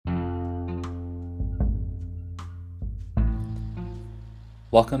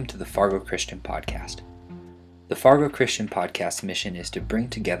Welcome to the Fargo Christian Podcast. The Fargo Christian Podcast mission is to bring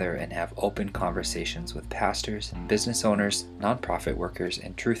together and have open conversations with pastors, business owners, nonprofit workers,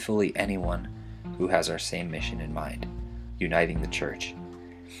 and truthfully anyone who has our same mission in mind, uniting the church.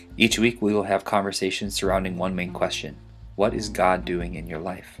 Each week we will have conversations surrounding one main question: what is God doing in your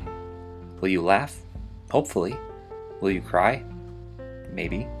life? Will you laugh? Hopefully. Will you cry?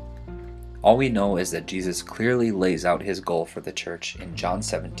 Maybe. All we know is that Jesus clearly lays out his goal for the church in John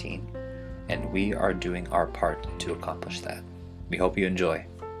 17, and we are doing our part to accomplish that. We hope you enjoy.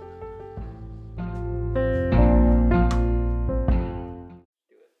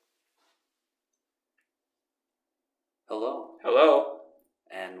 Hello, Hello,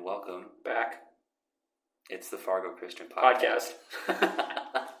 and welcome. back. It's the Fargo Christian Podcast.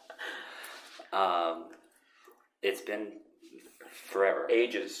 It's been forever.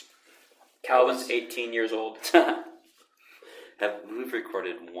 Ages. Calvin's 18 years old. We've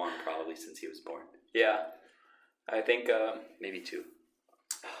recorded one probably since he was born. Yeah. I think, Maybe two.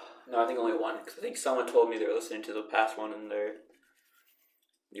 no, I think only one. Because I think someone told me they were listening to the past one and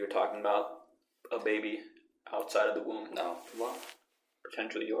you were talking about a baby outside of the womb. No. Well,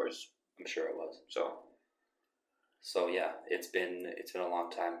 Potentially yours. I'm sure it was. So, yeah, it's been a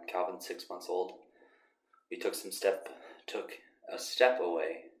long time. Calvin's 6 months old. We took a step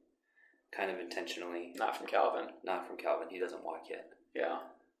away, kind of intentionally. not from Calvin. Not from Calvin. He doesn't walk yet. Yeah.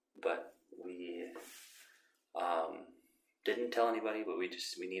 But we didn't tell anybody, but we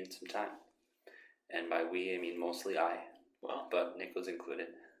needed some time. And by we, I mean mostly I. Well. But Nick was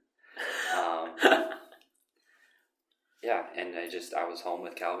included. Yeah, and I was home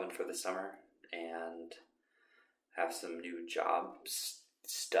with Calvin for the summer and have some new job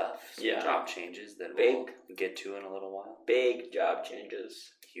stuff, some job changes that we'll get to in a little while. Big job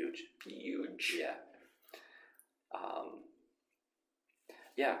changes. Huge. Yeah.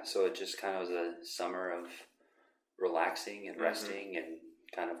 Yeah, so it just kind of was a summer of relaxing and resting and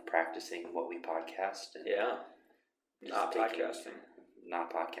kind of practicing what we podcast. And Not podcasting.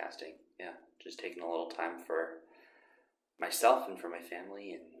 Not podcasting, yeah. Just taking a little time for myself and for my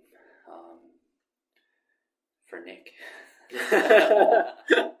family and for Nick.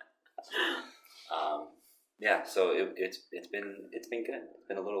 Yeah, so it's been good. It's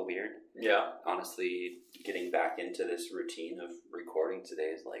been a little weird. Yeah. Honestly, getting back into this routine of recording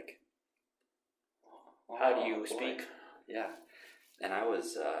today is like, How do you speak? Yeah, and I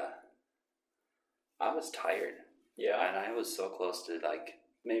was tired. Yeah. And I was so close to like,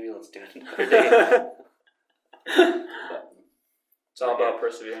 maybe let's do it another day. But It's all about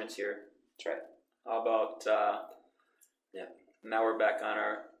perseverance here. that's right. How about, now we're back on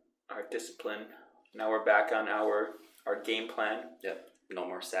our discipline. Now we're back on our game plan. Yep. No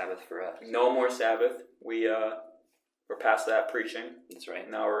more Sabbath for us. No more Sabbath. We're past that preaching. That's right.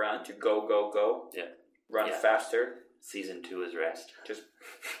 Now we're on to go. Yeah. Run faster. Season 2 is rest. Just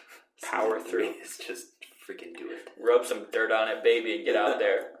power Season through. 3 is just freaking do it. Rub some dirt on it, baby, and get out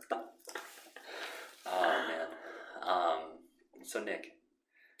there. Oh, man. So, Nick,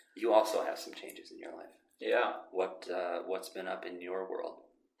 you also have some changes in your life. Yeah. What's been up in your world?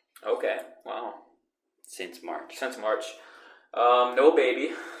 Okay. Wow. Since March. No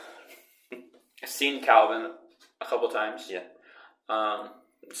baby. I've seen Calvin a couple times. Yeah.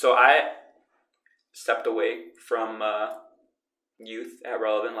 So I stepped away from youth at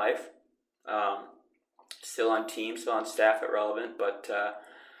Relevant Life. Still on team, still on staff at Relevant, but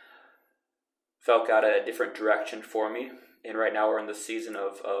felt got a different direction for me. And right now we're in the season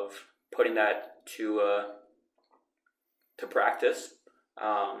of putting that to practice.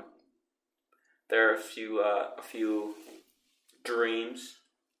 There are a few dreams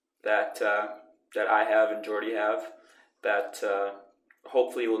that I have and Jordy have that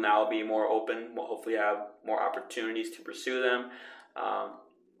hopefully will now be more open. We'll hopefully have more opportunities to pursue them.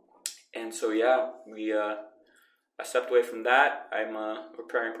 And so I stepped away from that. I'm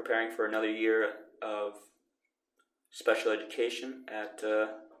preparing for another year of special education at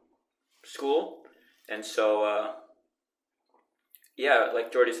school, and so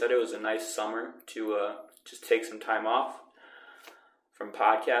like Jordy said, it was a nice summer to just take some time off from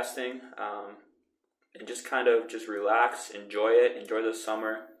podcasting and just kind of just relax, enjoy the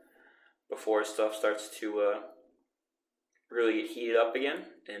summer before stuff starts to really get heated up again.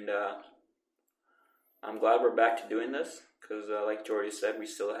 And I'm glad we're back to doing this because, like Jordy said, we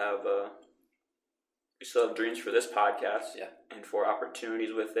still have dreams for this podcast and for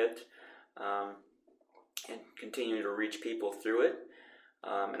opportunities with it, and continuing to reach people through it.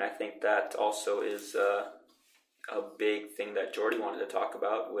 And I think that also is a big thing that Jordy wanted to talk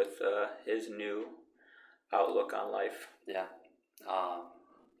about with his new outlook on life. Yeah.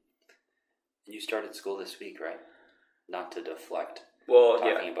 You started school this week, right? Not to deflect. Well,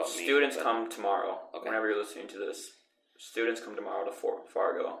 talking about students me, come tomorrow. Okay. Whenever you're listening to this, students come tomorrow to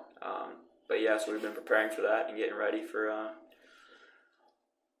Fargo. But yeah, so we've been preparing for that and getting ready for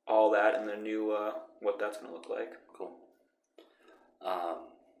all that and the new what that's going to look like. Cool.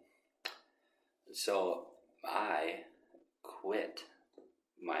 So I quit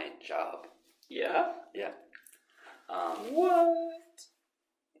my job. Yeah. Yeah. What?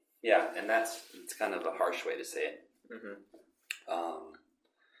 Yeah, and it's kind of a harsh way to say it.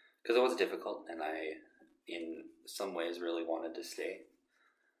 Because it was difficult, and I, in some ways, really wanted to stay.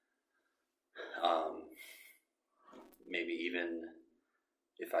 Maybe even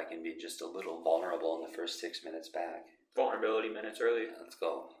if I can be just a little vulnerable in the first 6 minutes back. Vulnerability minutes early. Let's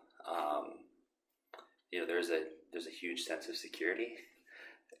go. There's a huge sense of security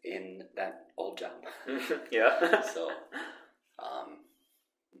in that old job. Yeah. So,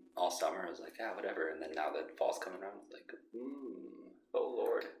 all summer I was like, whatever. And then now that fall's coming around, it's like, oh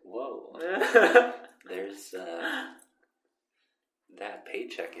Lord. Whoa. There's, that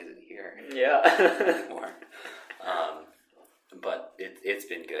paycheck isn't here. Yeah. Anymore. But it's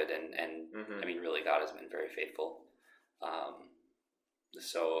been good. And I mean, really, God has been very faithful.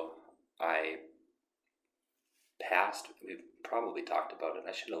 So I passed, we've probably talked about it.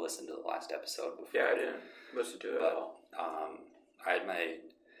 I should have listened to the last episode before. Yeah, I didn't listen to it at all. I had my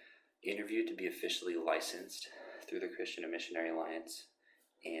interview to be officially licensed through the Christian and Missionary Alliance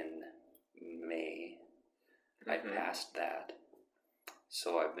in May. I passed that.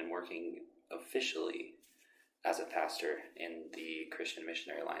 So I've been working officially as a pastor in the Christian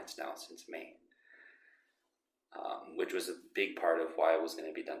Missionary Alliance now since May. Which was a big part of why I was going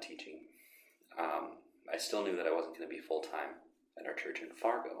to be done teaching. I still knew that I wasn't going to be full-time at our church in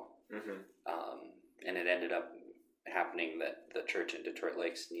Fargo. And it ended up happening that the church in Detroit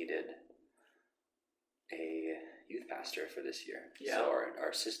Lakes needed a youth pastor for this year. Yeah. So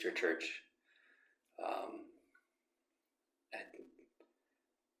our sister church,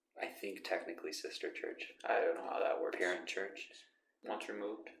 I think technically sister church. I don't know how that works. Parent church. Once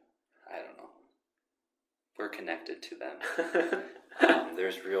removed. I don't know. We're connected to them.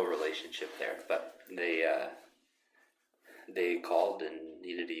 There's real relationship there, but they called and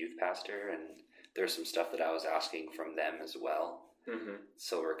needed a youth pastor, and there's some stuff that I was asking from them as well.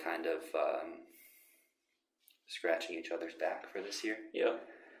 So we're kind of scratching each other's back for this year. Yeah.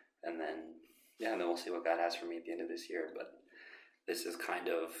 And then we'll see what God has for me at the end of this year. But this is kind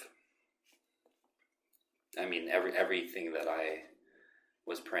of, I mean, everything that I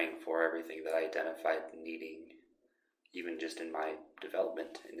was praying for, everything that I identified needing, even just in my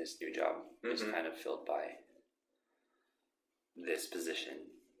development in this new job, is kind of filled by this position.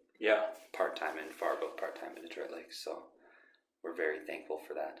 Yeah. Part-time in Fargo, part-time in Detroit Lakes. So we're very thankful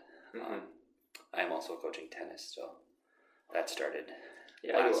for that. I am also coaching tennis, so that started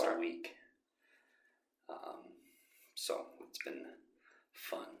last week. So it's been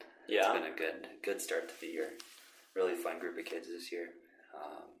fun. Yeah. It's been a good start to the year. Really fun group of kids this year.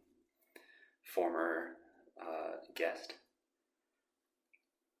 Former guest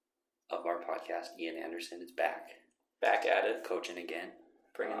of our podcast, Ian Anderson, is back. Back at it. Coaching again.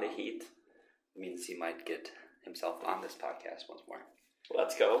 Bringing the heat. Means he might get himself on this podcast once more.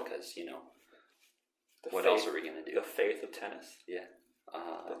 Let's go. Because, what else are we going to do? The faith of tennis. Yeah.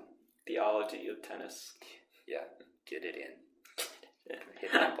 The theology of tennis. Yeah. Get it in.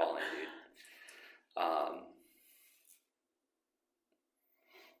 Hit that ball in, dude.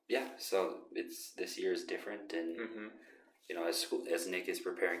 Yeah, so this year is different, and as Nick is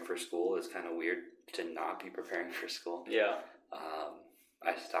preparing for school, it's kind of weird to not be preparing for school. Yeah.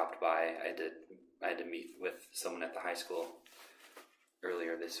 I stopped by. I had to meet with someone at the high school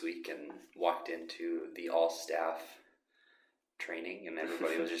earlier this week, and walked into the all staff training, and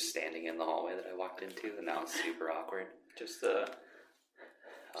everybody was just standing in the hallway that I walked into, and that was super awkward. Just a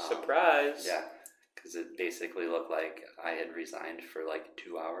surprise. Yeah. Because it basically looked like I had resigned for like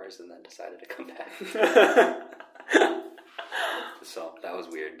 2 hours and then decided to come back. So that was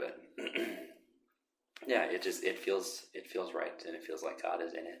weird, but yeah, it feels right, and it feels like God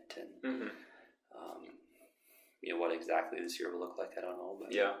is in it. And what exactly this year will look like, I don't know.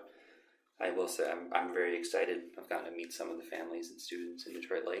 But yeah, I will say I'm very excited. I've gotten to meet some of the families and students in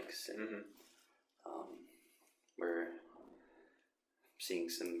Detroit Lakes, and we're seeing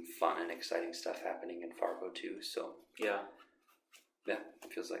some fun and exciting stuff happening in Fargo too. So yeah,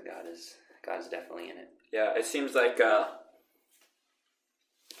 it feels like God is definitely in it. Yeah, it seems like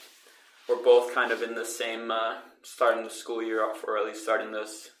we're both kind of in the same starting the school year off, or at least starting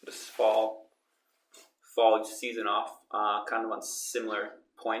this fall season off, kind of on similar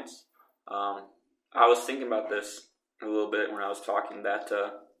points. I was thinking about this a little bit when I was talking that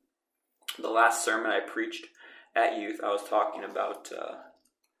the last sermon I preached at youth, I was talking about.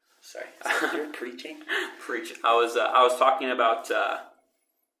 Sorry, you're preaching. Preach. I was talking about a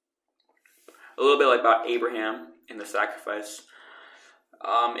little bit like about Abraham and the sacrifice,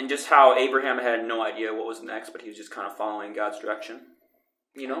 and just how Abraham had no idea what was next, but he was just kind of following God's direction.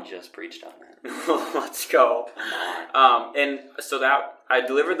 You know, I just preached on that. Let's go. Come on. And so that I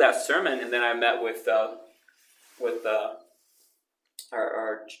delivered that sermon, and then I met with the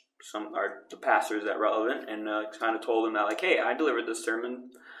pastors at Relevant, and kind of told them that, like, hey, I delivered this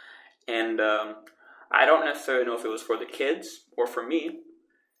sermon, and I don't necessarily know if it was for the kids or for me,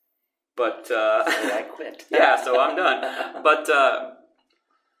 but I quit. Yeah, so I'm done. But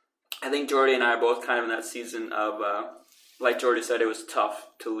I think Jordy and I are both kind of in that season of. Like Jordy said, it was tough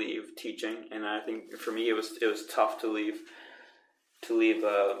to leave teaching, and I think for me it was tough to leave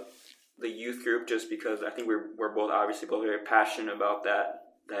the youth group, just because I think we're both obviously both very passionate about that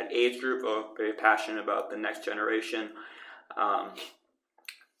age group, or very passionate about the next generation.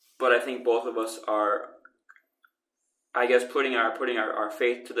 But I think both of us are, I guess, putting our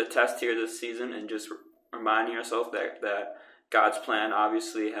faith to the test here this season, and just reminding ourselves that God's plan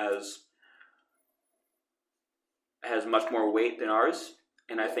obviously has much more weight than ours,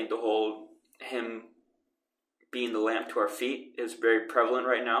 and I think the whole Him being the lamp to our feet is very prevalent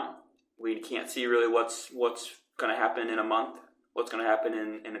right now. We can't see really what's going to happen in a month, what's going to happen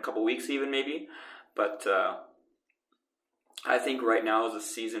in a couple weeks even maybe, but I think right now is a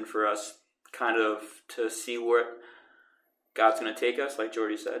season for us kind of to see where God's going to take us, like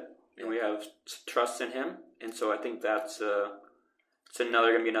Jordy said, and we have trust in Him, and so I think that's it's going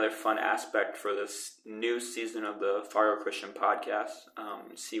to be another fun aspect for this new season of the Fargo Christian podcast.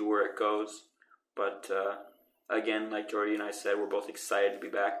 See where it goes. But again, like Jordy and I said, we're both excited to be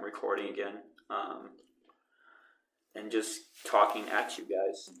back and recording again, and just talking at you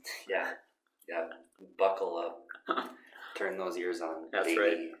guys. Yeah. Buckle up. Turn those ears on. That's baby.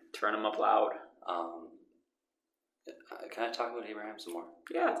 right. Turn them up loud. Can I talk about Abraham some more?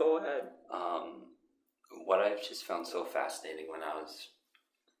 Yeah, go ahead. What I've just found so fascinating when I was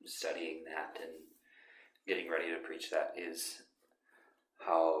studying that and getting ready to preach that is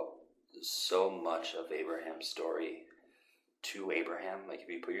how so much of Abraham's story to Abraham, like if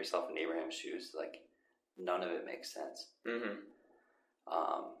you put yourself in Abraham's shoes, like none of it makes sense. Mm-hmm.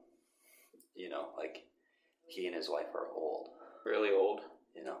 You know, like he and his wife are old. Really old.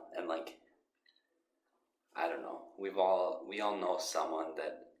 You know, and like, I don't know, we all know someone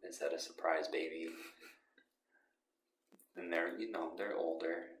that has had a surprise baby. And they're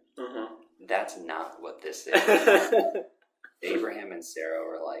older. Mm-hmm. That's not what this is. Abraham and Sarah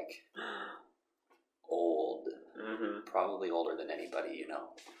were like old, probably older than anybody, you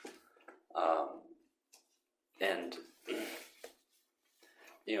know. And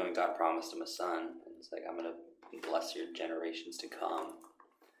you know, and God promised him a son, and it's like, I'm gonna bless your generations to come.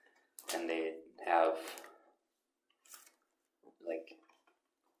 And they have like,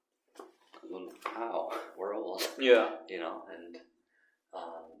 wow, we're old. Yeah. You know, and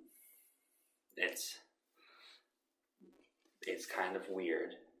it's kind of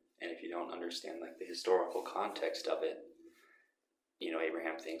weird, and if you don't understand like the historical context of it, you know,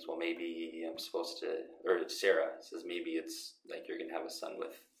 Abraham thinks, well, maybe I'm supposed to, or Sarah says maybe it's like you're gonna have a son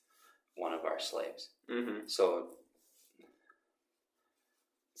with one of our slaves. Mm-hmm. So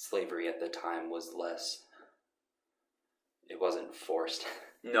slavery at the time was less. It wasn't forced.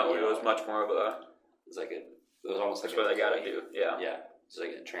 No, it was much more of a. It was almost like that's what they got to do. Yeah. Yeah. It's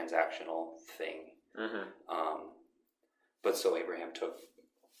like a transactional thing. Mm-hmm. But so Abraham took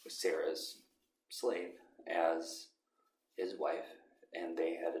Sarah's slave as his wife, and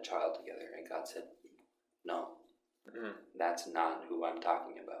they had a child together. And God said, "No, that's not who I'm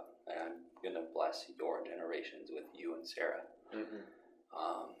talking about. I'm going to bless your generations with you and Sarah."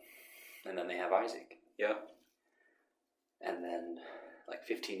 Mm-hmm. And then they have Isaac. Yeah. And then, like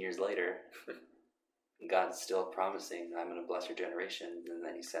 15 years later, God's still promising, I'm going to bless your generation. And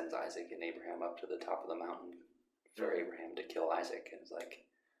then he sends Isaac and Abraham up to the top of the mountain for Abraham to kill Isaac. And it's like,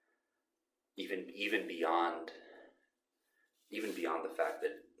 even beyond the fact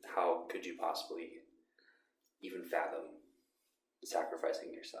that how could you possibly even fathom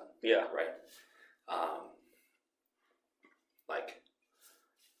sacrificing your son? Yeah. Right?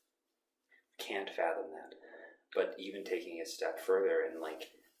 Can't fathom that. But even taking a step further and like,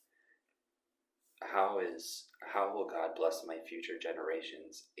 how will God bless my future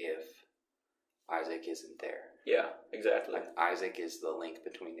generations if Isaac isn't there? Yeah, exactly. Like Isaac is the link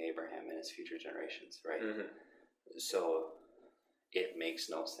between Abraham and his future generations, right? Mm-hmm. So it makes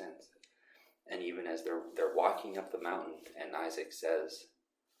no sense. And even as they're walking up the mountain, and Isaac says,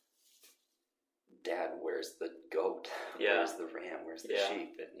 "Dad, where's the goat? Yeah. Where's the ram? Where's the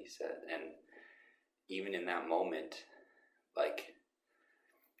sheep?" And he said, and even in that moment, like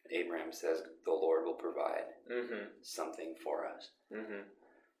Abraham says, the Lord will provide something for us.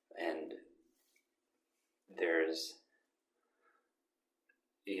 And there's,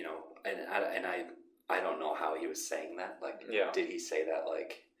 you know, and I don't know how he was saying that. Like, did he say that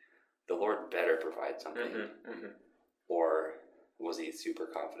like the Lord better provide something, or was he super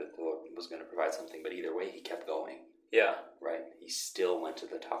confident the Lord was going to provide something? But either way, he kept going. Yeah. Right. He still went to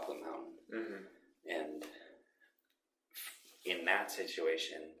the top of the mountain, and in that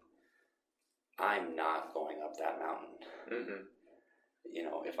situation, I'm not going up that mountain. You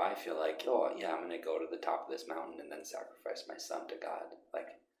know, if I feel like, oh yeah, I'm going to go to the top of this mountain and then sacrifice my son to God,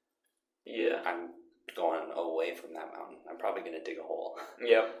 like, I'm going away from that mountain. I'm probably going to dig a hole.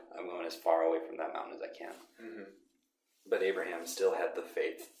 I'm going as far away from that mountain as I can. But Abraham still had the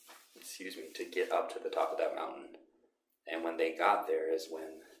faith, to get up to the top of that mountain. And when they got there is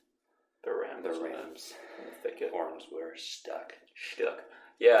when the rams horns were stuck.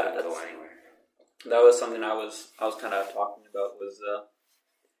 Yeah, Couldn't go anywhere. That was something I was kind of talking about, was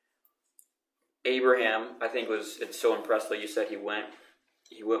Abraham. I think it's so impressed, like you said, he went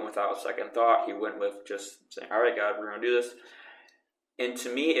without a second thought. He went with just saying, all right, God, we're going to do this. And to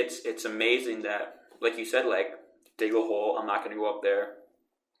me, it's amazing that, like you said, like, dig a hole, I'm not going to go up there.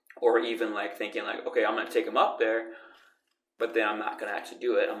 Or even like thinking like, okay, I'm going to take him up there, but then I'm not going to actually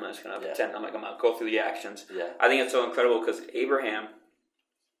do it. I'm just going to pretend. I'm going to go through the actions. I think it's so incredible because Abraham,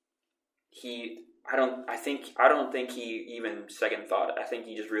 I don't think he even second thought. I think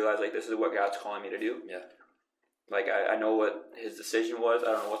he just realized, like, this is what God's calling me to do. Like, I know what his decision was.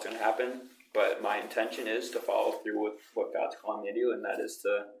 I don't know what's going to happen, but my intention is to follow through with what God's calling me to do, and that is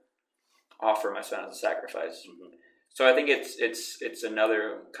to offer my son as a sacrifice. So I think it's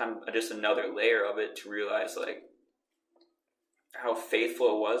another kind of just another layer of it to realize, like, how faithful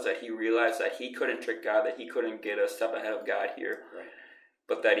it was that he realized that he couldn't trick God, that he couldn't get a step ahead of God here,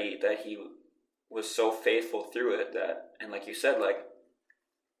 but that he was so faithful through it that, and like you said, like,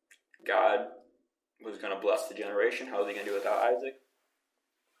 God was going to bless the generation. How was he going to do it without Isaac?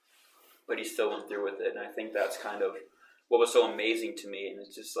 But he still went through with it, and I think that's kind of what was so amazing to me. And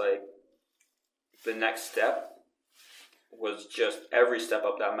it's just like the next step was just every step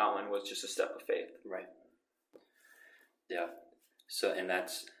up that mountain was just a step of faith. So, and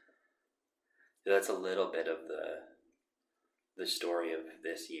that's a little bit of the story of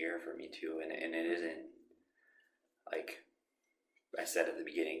this year for me too, and it isn't, like I said at the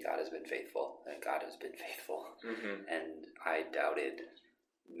beginning, God has been faithful, and God has been faithful, and I doubted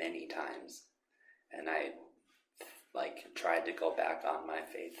many times, and I tried to go back on my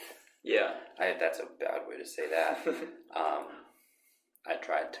faith. That's a bad way to say that. I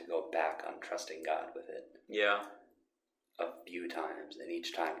tried to go back on trusting God with it. A few times, and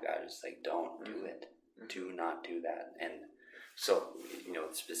each time God was like, don't do it. Do not do that. And so,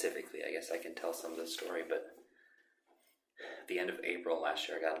 specifically, I guess I can tell some of the story, but at the end of April last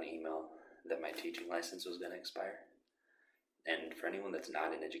year, I got an email that my teaching license was going to expire. And for anyone that's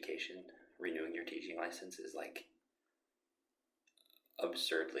not in education, renewing your teaching license is like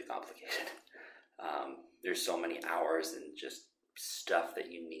absurdly complicated. There's so many hours and just stuff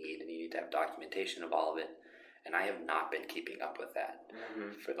that you need, and you need to have documentation of all of it. And I have not been keeping up with that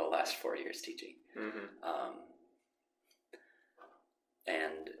for the last 4 years teaching.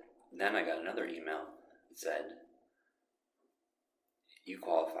 And then I got another email that said, you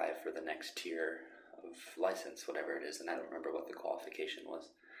qualify for the next tier of license, whatever it is. And I don't remember what the qualification was.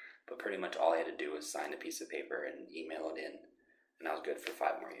 But pretty much all I had to do was sign a piece of paper and email it in. And I was good for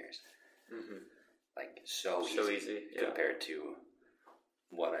 5 more years. Like, so easy compared to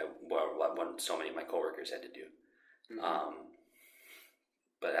what so many of my coworkers had to do.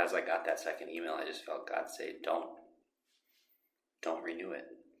 But as I got that second email, I just felt God say, don't renew it.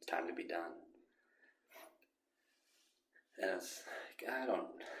 It's time to be done. And it's like,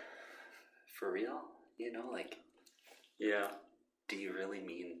 for real? Do you really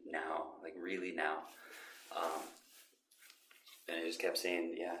mean now? Like, really now? And I just kept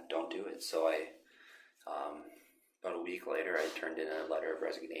saying, don't do it. So about a week later, I turned in a letter of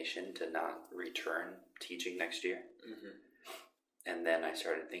resignation to not return teaching next year. And then I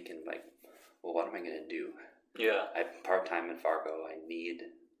started thinking, like, well, what am I going to do? I'm part-time in Fargo. I need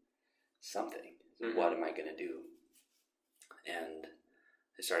something. What am I going to do? And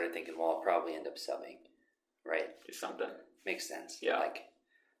I started thinking, well, I'll probably end up subbing, right? Do something. Makes sense. Like,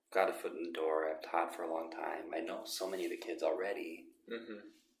 got a foot in the door. I've taught for a long time. I know so many of the kids already.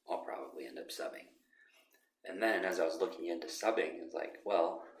 I'll probably end up subbing. And then as I was looking into subbing, it's like,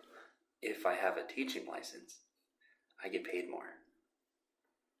 well, if I have a teaching license, I get paid more.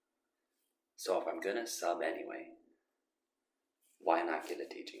 So if I'm going to sub anyway, why not get a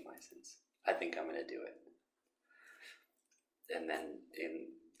teaching license? I think I'm going to do it. And then in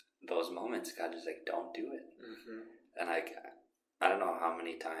those moments, God is like, don't do it. Mm-hmm. And I don't know how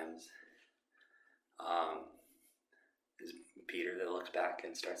many times is Peter that looks back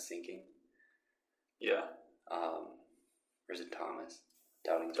and starts thinking. Yeah. Or is it Thomas?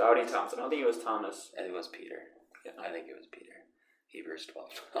 Doubting Thomas. I don't think it was Thomas. I think it was Peter. Yeah. I think it was Peter. Hebrews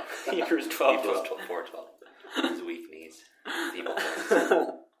 12:12. Hebrews 12:12. Hebrews 4:12. His weak knees. Feeble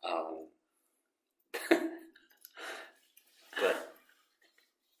hands. But,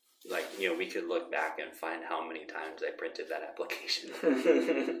 like, you know, we could look back and find how many times I printed that application.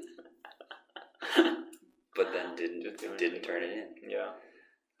 But then didn't turn it in. Yeah.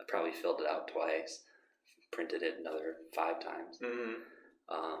 I probably filled it out twice. Printed it another 5 times. Mm-hmm.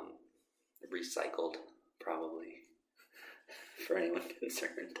 Recycled, probably, for anyone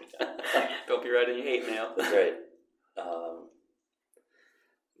concerned. Don't be writing hate mail. That's right.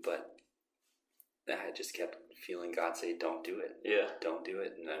 But I just kept feeling God say, don't do it. Yeah. Don't do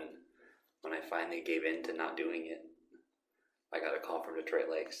it. And then when I finally gave in to not doing it, I got a call from Detroit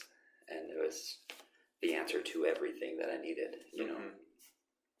Lakes, and it was the answer to everything that I needed, you know.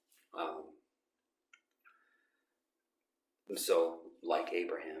 So, like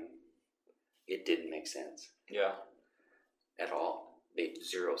Abraham, it didn't make sense. Yeah. At all. Made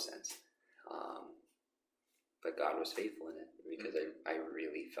 0 sense. But God was faithful in it, because I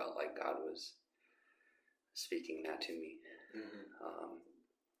really felt like God was speaking that to me. Mm-hmm.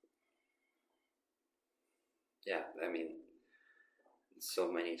 Yeah, I mean,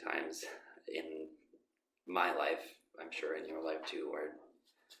 so many times in my life, I'm sure in your life too, where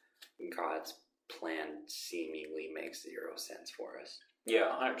God's plan seemingly makes 0 sense for us.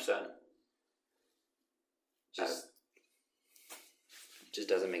 Yeah, 100%. Just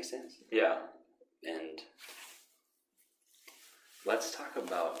doesn't make sense. Yeah. And let's talk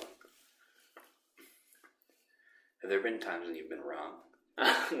about, have there been times when you've been wrong?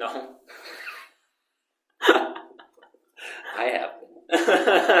 No. I have.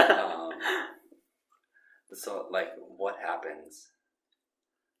 So, like, what happens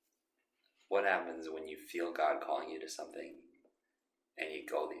when you feel God calling you to something and you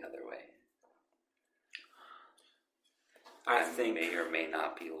go the other way? I think may or may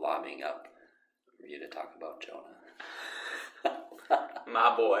not be lobbing up for you to talk about Jonah.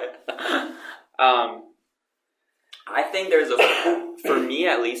 My boy. I think for me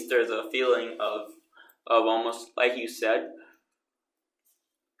at least, there's a feeling of almost, like you said,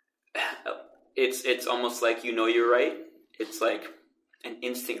 it's almost like you know you're right. It's like an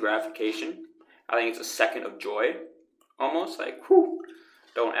instant gratification. I think it's a second of joy, almost like, whew,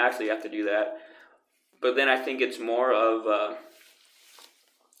 don't actually have to do that. But then I think it's more of,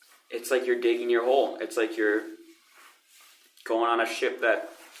 it's like you're digging your hole. It's like you're going on a ship that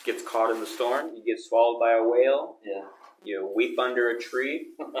gets caught in the storm. You get swallowed by a whale. Yeah. You weep under a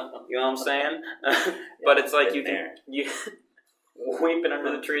tree. You know what I'm saying? But it's like you weeping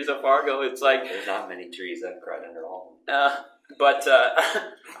under the trees of Fargo. It's like there's not many trees I've cried under all of them. But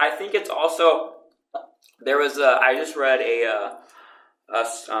I think it's also, there was I just read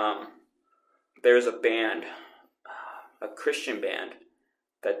there's a band, a Christian band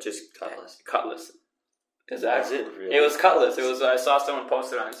that just Cutlass. Is it? Really? It was Cutlass. It was. I saw someone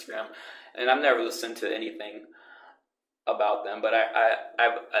post it on Instagram, and I've never listened to anything about them, but I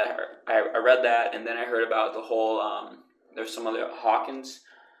read that, and then I heard about the whole. There's some other Hawkins.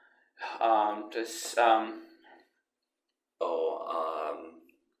 Hawk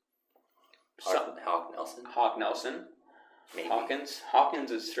Nelson. Hawk Nelson. Maybe.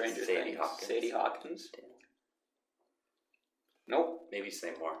 Hawkins is Stranger Things. Sadie Hawkins. Damn. Nope. Maybe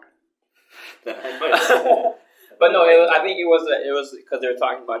say more. But no, I think it was because they were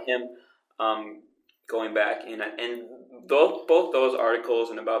talking about him going back, and both those articles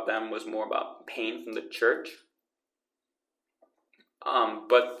and about them was more about pain from the church.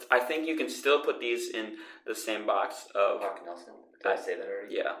 But I think you can still put these in the same box of Hawk Nelson. Did I say that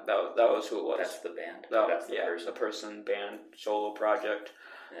already? Yeah, that was who it was. That's the band. That's the person, band, solo project.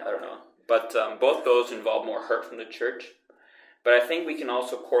 Yeah. I don't know. But both those involve more hurt from the church. But I think we can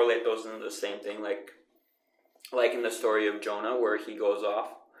also correlate those into the same thing, like in the story of Jonah, where he goes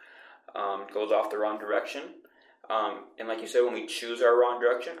off the wrong direction. And like you said, when we choose our wrong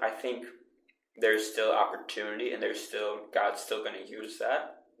direction, I think there's still opportunity, and God's still going to use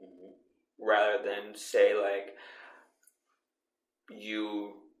that, rather than say like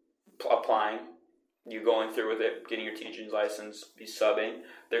you applying, you going through with it, getting your teaching license, be subbing.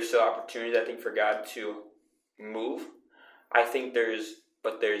 There's still opportunities, I think, for God to move. I think there's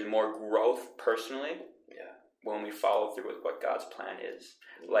more growth personally. Yeah. When we follow through with what God's plan is.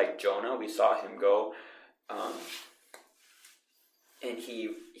 Like Jonah, we saw him go, and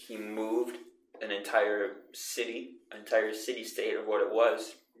he moved an entire city state of what it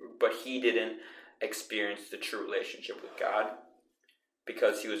was, but he didn't experience the true relationship with God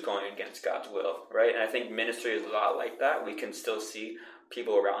because he was going against God's will, right? And I think ministry is a lot like that. We can still see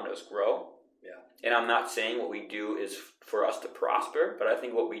people around us grow. Yeah. And I'm not saying what we do is for us to prosper, but I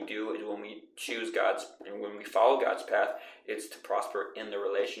think what we do is when we choose God's and when we follow God's path, it's to prosper in the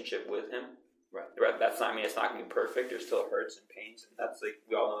relationship with Him. Right. That's not, I mean, it's not going to be perfect. There's still hurts and pains. And that's like,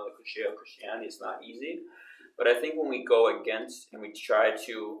 we all know the cliche of Christianity. It's not easy. But I think when we go against and we try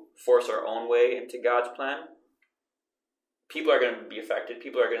to force our own way into God's plan, people are going to be affected.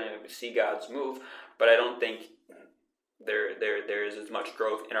 People are going to see God's move. But I don't think there is as much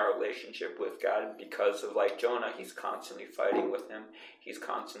growth in our relationship with God because of, like Jonah, he's constantly fighting with Him. He's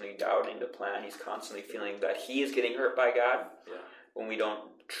constantly doubting the plan. He's constantly feeling that he is getting hurt by God. Yeah. When we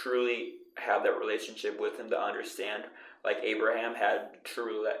don't truly have that relationship with Him to understand, like Abraham had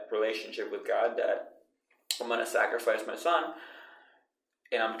true relationship with God, that I'm going to sacrifice my son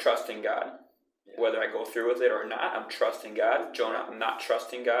and I'm trusting God. Yeah. Whether I go through with it or not, I'm trusting God. Jonah, I'm not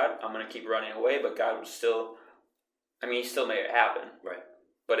trusting God. I'm going to keep running away, but God will still, I mean, He still made it happen. Right.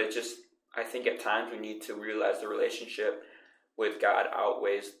 But it just, I think at times we need to realize the relationship with God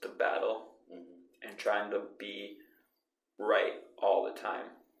outweighs the battle. Mm-hmm. And trying to be right all the time.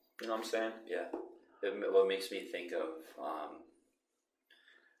 You know what I'm saying? Yeah. What makes me think of,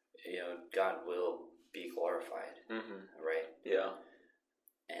 God will be glorified, right? Yeah.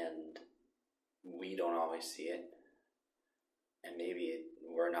 And we don't always see it. And maybe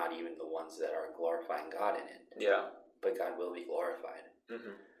we're not even the ones that are glorifying God in it. Yeah. But God will be glorified.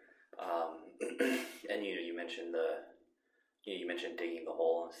 Mm-hmm. And you mentioned you mentioned digging the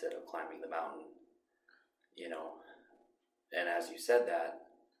hole instead of climbing the mountain. And as you said that,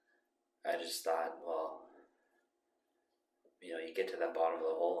 I just thought, well, you get to that bottom of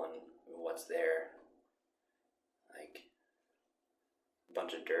the hole and what's there? Like a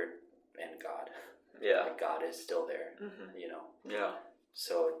bunch of dirt and God. Yeah. Like God is still there, Yeah.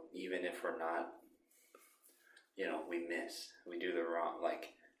 So even if we're not, we do the wrong,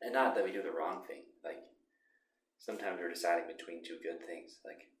 and not that we do the wrong thing. Like sometimes we're deciding between two good things,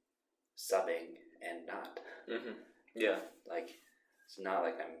 like subbing and not. Mm-hmm. Yeah. Like it's not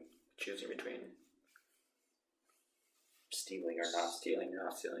like I'm choosing between stealing or not stealing.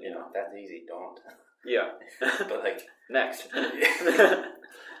 That's easy. Don't. Yeah. But next.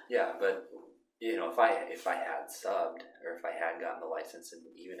 Yeah, but if I had subbed or if I had gotten the license and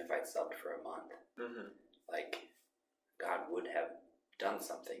even if I'd subbed for a month, God would have done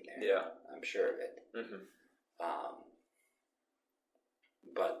something there. Yeah, I'm sure of it.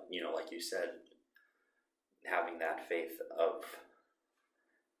 But like you said, having that faith of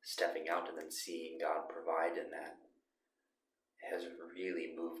stepping out and then seeing God provide in that has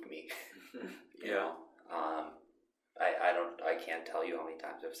really moved me. I can't tell you how many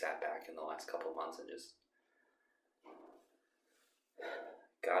times I've sat back in the last couple of months and just,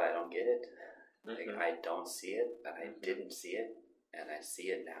 God, I don't get it. I don't see it, and I didn't see it, and I see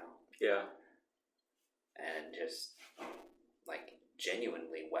it now. Yeah. And just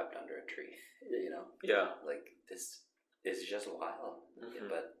genuinely wept under a tree. Yeah. This is just wild.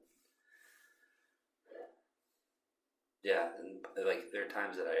 But yeah, and there are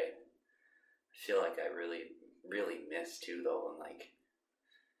times that I feel like I really, really miss too, though, and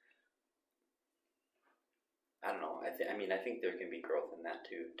I don't know. I think there can be growth in that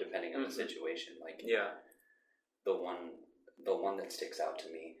too, depending on the situation. Yeah, the one that sticks out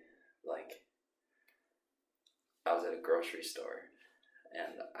to me, I was at a grocery store,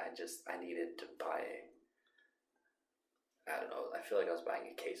 and I needed to buy. I don't know. I feel like I was buying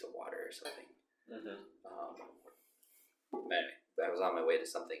a case of water or something. I was on my way to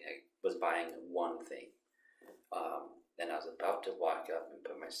something. I was buying one thing, and I was about to walk up and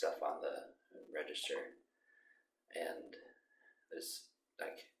put my stuff on the register, and this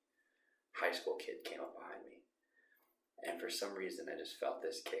high school kid came up behind me, and for some reason I just felt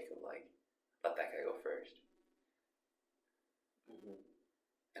this kick of let that guy go first,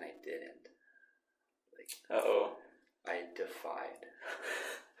 and I didn't. I defied,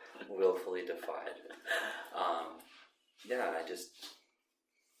 willfully defied. Yeah, and I just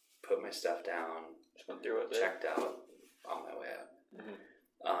put my stuff down, just went through it, checked out on my way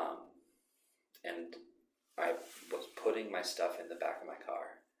out. And I was putting my stuff in the back of my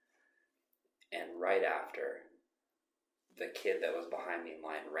car, right after, the kid that was behind me in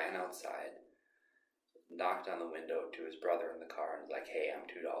line ran outside, knocked on the window to his brother in the car, and was like, "Hey, I'm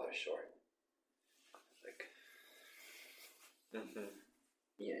 $2 short." Like,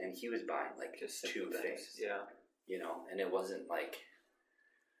 yeah, and he was buying like Just two simple things, Yeah. you know, and it wasn't like,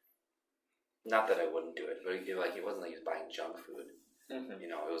 not that I wouldn't do it, but it wasn't like he was buying junk food, you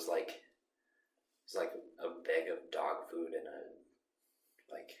know. It was like a bag of dog food and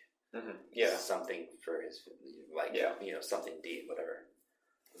something for his, you know, something to eat, whatever.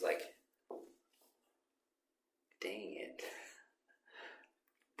 It was like, dang it.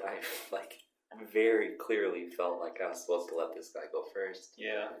 I very clearly felt like I was supposed to let this guy go first.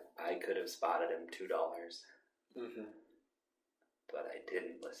 Yeah. I could have spotted him $2, but I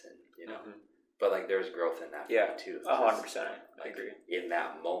didn't listen, you know. But like, there's growth in that for me too. 100%. I agree. In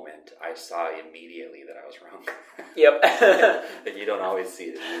that moment, I saw immediately that I was wrong. Yep. That you don't always see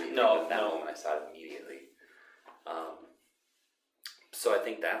it immediately. No, but in that moment, I saw it immediately. So I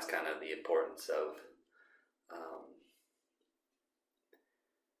think that's kind of the importance of,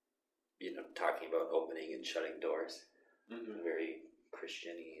 you know, talking about opening and shutting doors. Very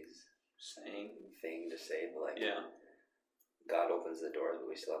Christianese thing to say, but like, God opens the doors, but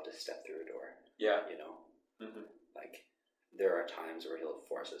we still have to step through a door. Yeah. You know? Like, there are times where He'll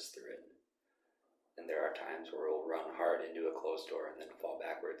force us through it. And there are times where we'll run hard into a closed door and then fall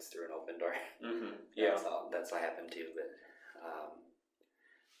backwards through an open door. Yeah. That's happened too.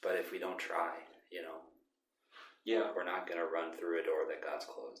 But if we don't try, you know, we're not going to run through a door that God's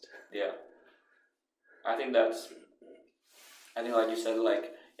closed. Yeah. I think like you said,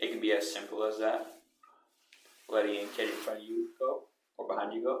 like, it can be as simple as that. Letting a kid in front of you go, or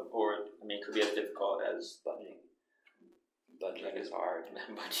behind you go, or, I mean, it could be as difficult as Budging is hard.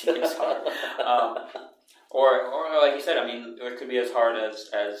 Budging is hard. Or like you said, I mean, it could be as hard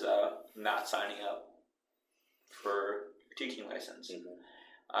as not signing up for a teaching license.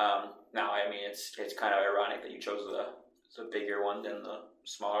 Now, I mean, it's kind of ironic that you chose the bigger one than the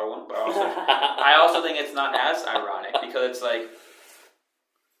smaller one, but I also think it's not as ironic, because it's like,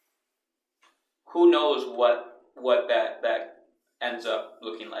 who knows what that ends up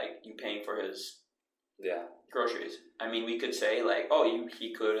looking like, you paying for his groceries. I mean, we could say like, oh,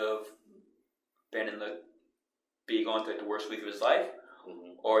 he could have been going through the worst week of his life,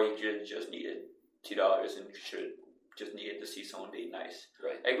 or he just needed $2 and just needed to see someone be nice.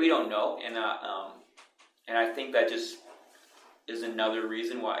 Right. Like, we don't know, and I think that just is another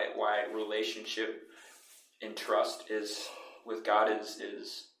reason why relationship and trust with God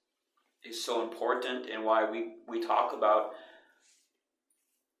is so important, and why we talk about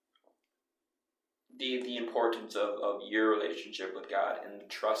the importance of your relationship with God and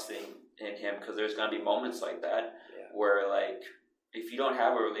trusting in Him, because there's going to be moments like that where, like, if you don't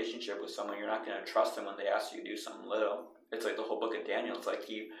have a relationship with someone, you're not going to trust them when they ask you to do something little. It's like the whole book of Daniel. It's like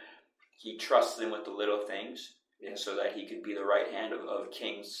he trusts them with the little things, and so that he could be the right hand of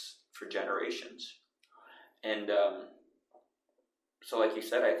kings for generations. And so, like you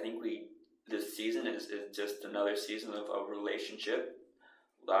said, I think this season is just another season of relationship.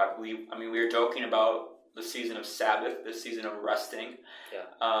 We were joking about the season of Sabbath, the season of resting.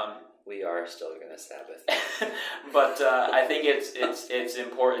 Yeah. We are still going to Sabbath. But I think it's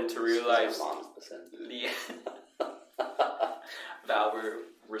important to realize Val,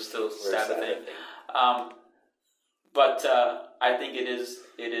 we're still Sabbathing. But I think it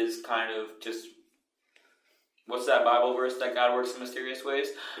is kind of just, what's that Bible verse that God works in mysterious ways?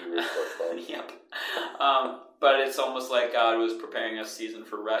 Yep. But it's almost like God was preparing us season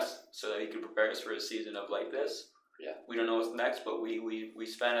for rest, so that He could prepare us for a season of like this. Yeah. We don't know what's next, but we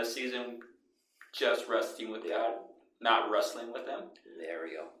spent a season just resting with God, not wrestling with Him. There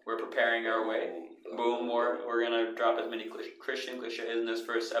we go. We're preparing our way. Boom. We're gonna drop as many Christian cliches in this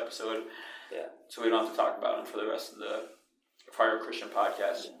first episode. Yeah. So we don't have to talk about them for the rest of the Fire Christian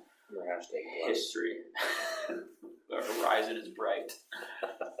podcast. History. The horizon is bright.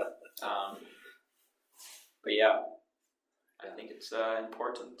 But yeah, I think it's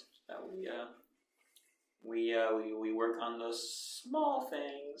important that we work on those small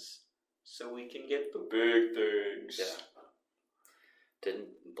things so we can get the big things. Yeah. Didn't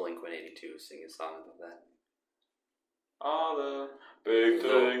Blink-182 sing a song about that? All the big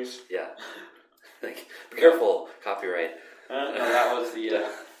things. Yeah. Like, be careful, copyright. No, that was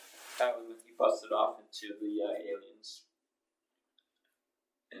that was when he busted off into the aliens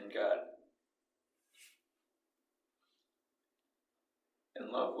and got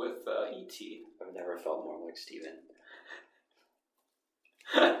in love with E.T. I've never felt more like Steven.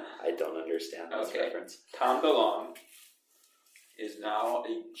 I don't understand this reference. Tom DeLonge is now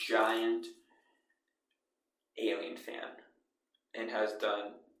a giant alien fan and has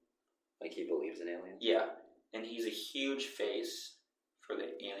done. Like he believes in aliens? Yeah, and he's a huge face for the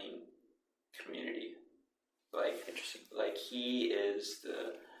alien community. Like, Interesting. Like he is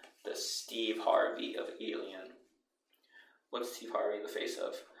the Steve Harvey of Alien. What's Steve Harvey the face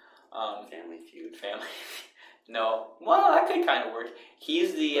of? Family Feud. Family. No. Well, that could kind of work.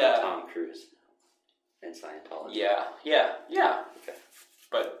 He's the Tom Cruise in Scientology. Yeah. Okay.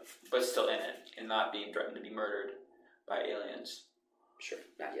 But still in it and not being threatened to be murdered by aliens. Sure.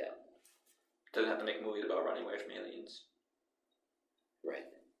 Not yet. Doesn't have to make movies about running away from aliens. Right.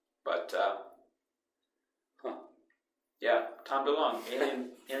 But Huh. Yeah, Tom DeLonge,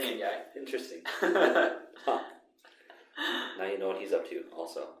 alien guy. Interesting. Huh. Now you know what he's up to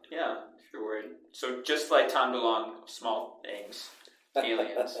also. Yeah, if you're worried. So just like Tom DeLonge, small things,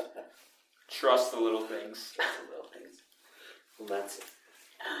 aliens. Trust the little things. Trust the little things. Well, that's...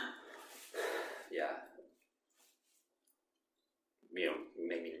 Yeah. You know,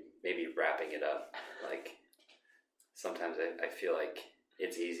 maybe wrapping it up. Like, sometimes I feel like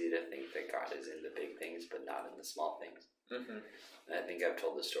it's easy to think that God is in the big things, but not in the small things. Mm-hmm. And I think I've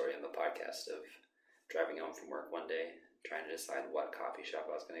told the story on the podcast of driving home from work one day, trying to decide what coffee shop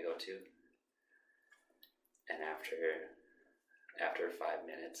I was going to go to. And after 5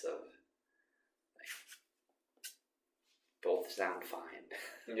 minutes of, like, both sound fine.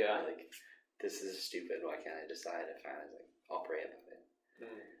 Yeah. Like, this is stupid. Why can't I decide? I finally was like, I'll pray about it.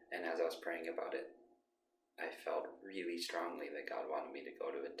 Mm. And as I was praying about it, I felt really strongly that God wanted me to go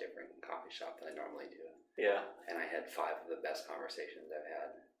to a different coffee shop than I normally do. Yeah. And I had 5 of the best conversations I've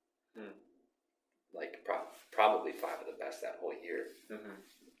had. Mm. Like, probably 5 of the best that whole year. Mm-hmm.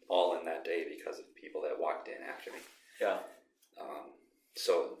 All in that day because of people that walked in after me. Yeah.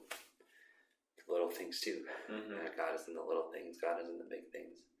 So, little things too. Mm-hmm. God is in the little things. God is in the big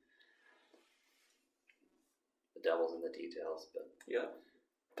things. The devil's in the details, but... Yeah.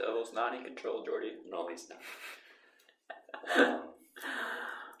 Devil's not in control, Jordy. No, he's not.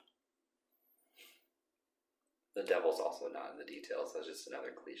 The devil's also not in the details. That's just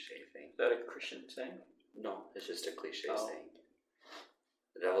another cliche thing. Is that a Christian saying? No, it's just a cliche Oh. saying.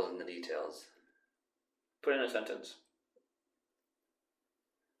 The devil's in the details. Put in a sentence.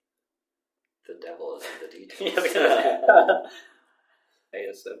 The devil is in the Yeah, details. because I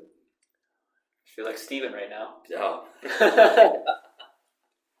guess I feel like Steven right now. Oh.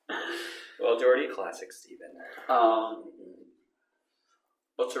 Well, Jordy, Classic Steven.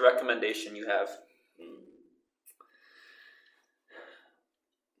 what's a recommendation you have?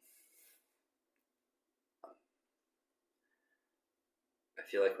 I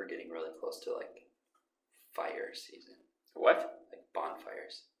feel like we're getting really close to, like, fire season. What? Like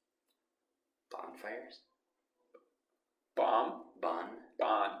bonfires. Bonfires? Bomb?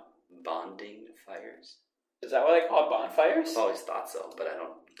 Bonding fires? Is that what they call bonfires? I've always thought so, but I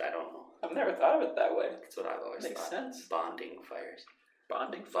don't know. I've never thought of it that way. That's what I've always Makes thought. sense. Bonding fires.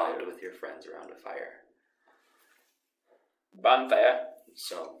 Bonding fire. Bond with your friends around a fire. Bonfire.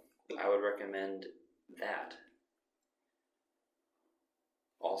 So, I would recommend that.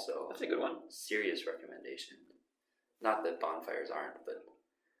 Also, That's a good one. serious recommendation. Not that bonfires aren't, but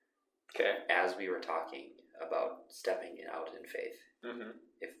Okay. as we were talking about stepping out in faith, Mm-hmm.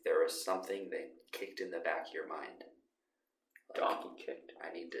 if there was something that kicked in the back of your mind, like, Donkey kicked.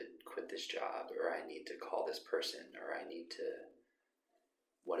 I need to quit this job, or I need to call this person, or I need to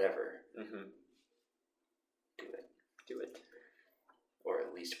whatever, Mm-hmm. do it. Or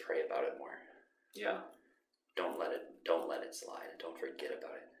at least pray about it more. Yeah. Don't let it slide. Don't forget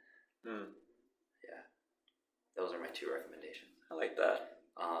about it. Mm. Yeah. Those are my 2 recommendations. I like that.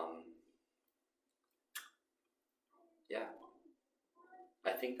 Yeah.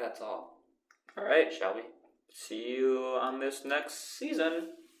 I think that's all. All right. Shall we? See you on this next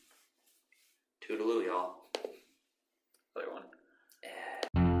season. Toodaloo, y'all. Other one.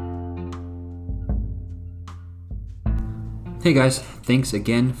 Hey guys, thanks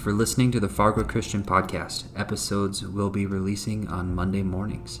again for listening to the Fargo Christian Podcast. Episodes will be releasing on Monday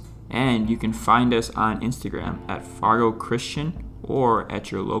mornings. And you can find us on Instagram at Fargo Christian or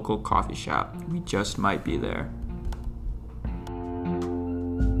at your local coffee shop. We just might be there.